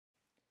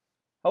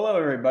Hello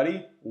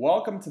everybody,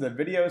 welcome to the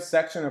video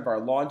section of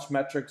our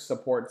Launchmetrics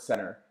Support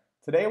Center.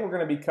 Today we're going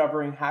to be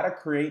covering how to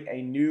create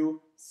a new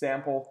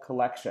sample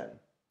collection.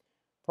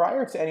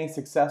 Prior to any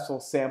successful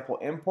sample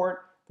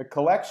import, the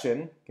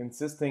collection,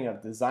 consisting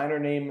of designer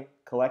name,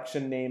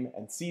 collection name,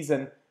 and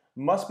season,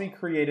 must be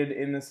created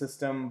in the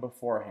system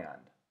beforehand.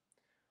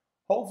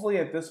 Hopefully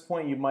at this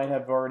point you might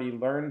have already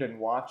learned and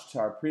watched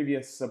our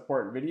previous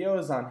support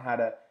videos on how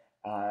to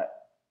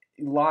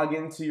log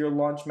into your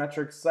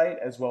Launchmetrics site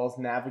as well as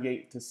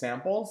navigate to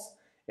samples.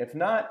 If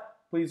not,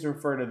 please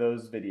refer to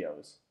those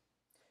videos.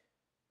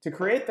 To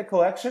create the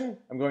collection,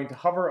 I'm going to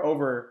hover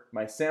over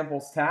my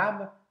Samples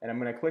tab and I'm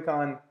going to click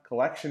on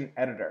Collection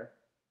Editor.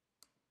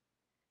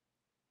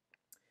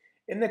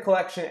 In the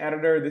Collection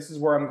Editor, this is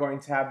where I'm going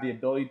to have the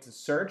ability to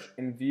search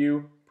and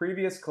view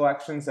previous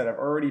collections that have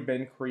already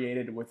been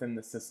created within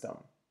the system.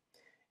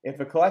 If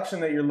a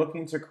collection that you're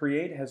looking to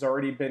create has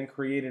already been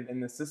created in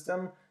the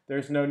system,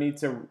 there's no need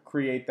to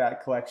create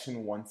that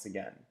collection once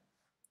again.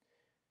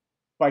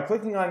 By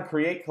clicking on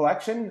Create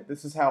Collection,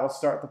 this is how I'll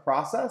start the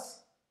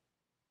process.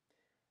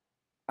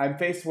 I'm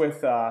faced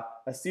with a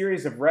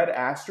series of red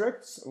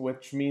asterisks,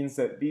 which means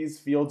that these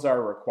fields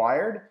are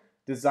required.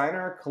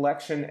 Designer,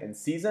 collection, and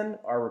season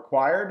are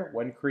required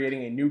when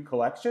creating a new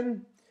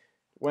collection.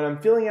 When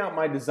I'm filling out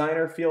my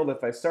designer field,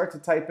 if I start to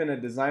type in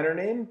a designer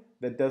name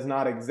that does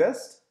not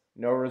exist,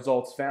 no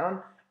results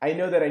found, I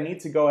know that I need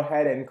to go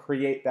ahead and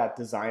create that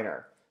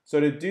designer. So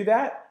to do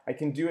that, I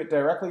can do it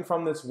directly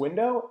from this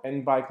window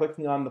and by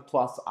clicking on the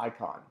plus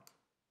icon.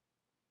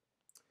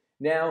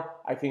 Now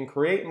I can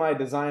create my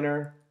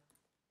designer.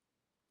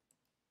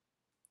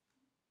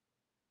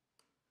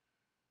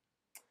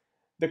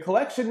 The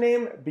collection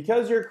name,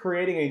 because you're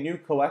creating a new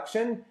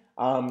collection,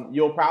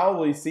 you'll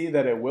probably see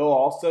that it will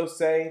also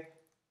say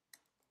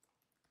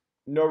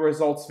no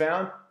results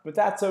found, but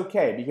that's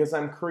okay because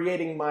I'm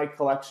creating my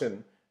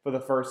collection for the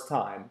first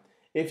time.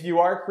 If you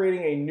are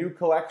creating a new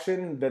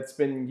collection that's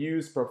been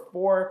used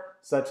before,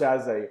 such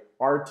as a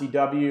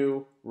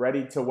RTW,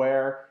 ready to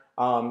wear,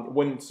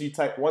 once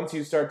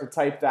you start to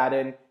type that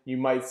in, you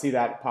might see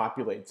that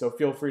populate. So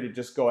feel free to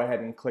just go ahead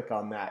and click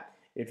on that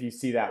if you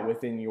see that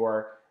within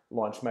your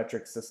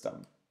Launchmetrics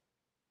system.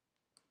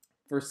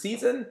 For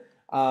season,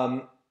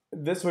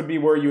 this would be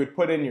where you would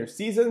put in your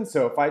season.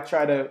 So if I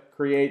try to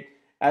create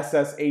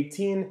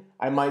SS18,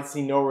 I might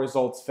see no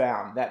results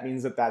found. That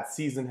means that that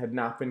season had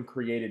not been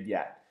created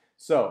yet.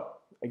 So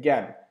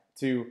again,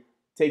 to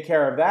take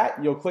care of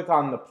that, you'll click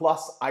on the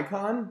plus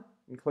icon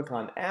and click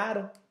on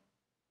Add.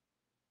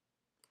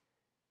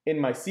 In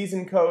my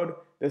season code,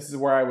 this is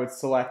where I would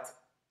select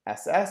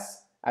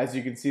SS. As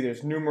you can see,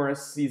 there's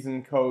numerous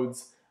season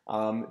codes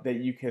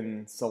that you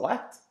can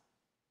select.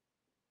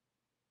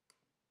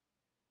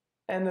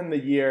 And then the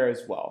year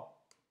as well.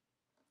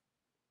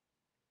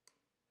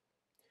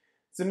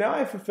 So now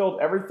I've fulfilled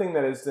everything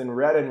that is in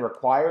red and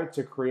required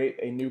to create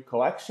a new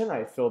collection.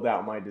 I filled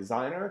out my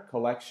designer,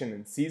 collection,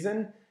 and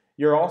season.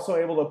 You're also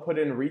able to put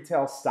in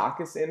retail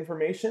stockist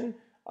information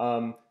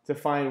to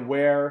find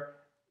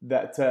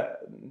to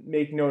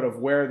make note of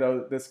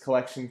where this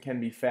collection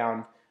can be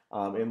found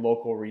in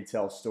local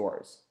retail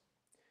stores.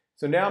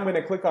 So now I'm going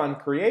to click on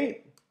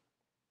Create.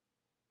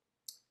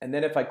 And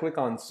then if I click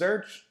on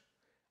Search,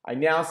 I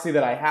now see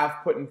that I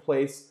have put in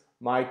place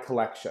my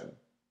collection.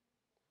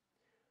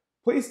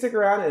 Please stick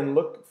around and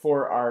look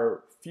for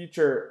our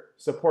future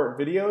support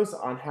videos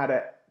on how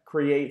to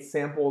create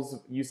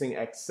samples using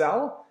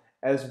Excel,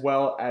 as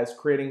well as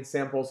creating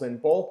samples in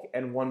bulk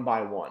and one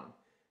by one.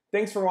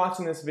 Thanks for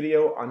watching this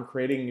video on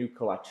creating new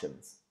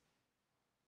collections.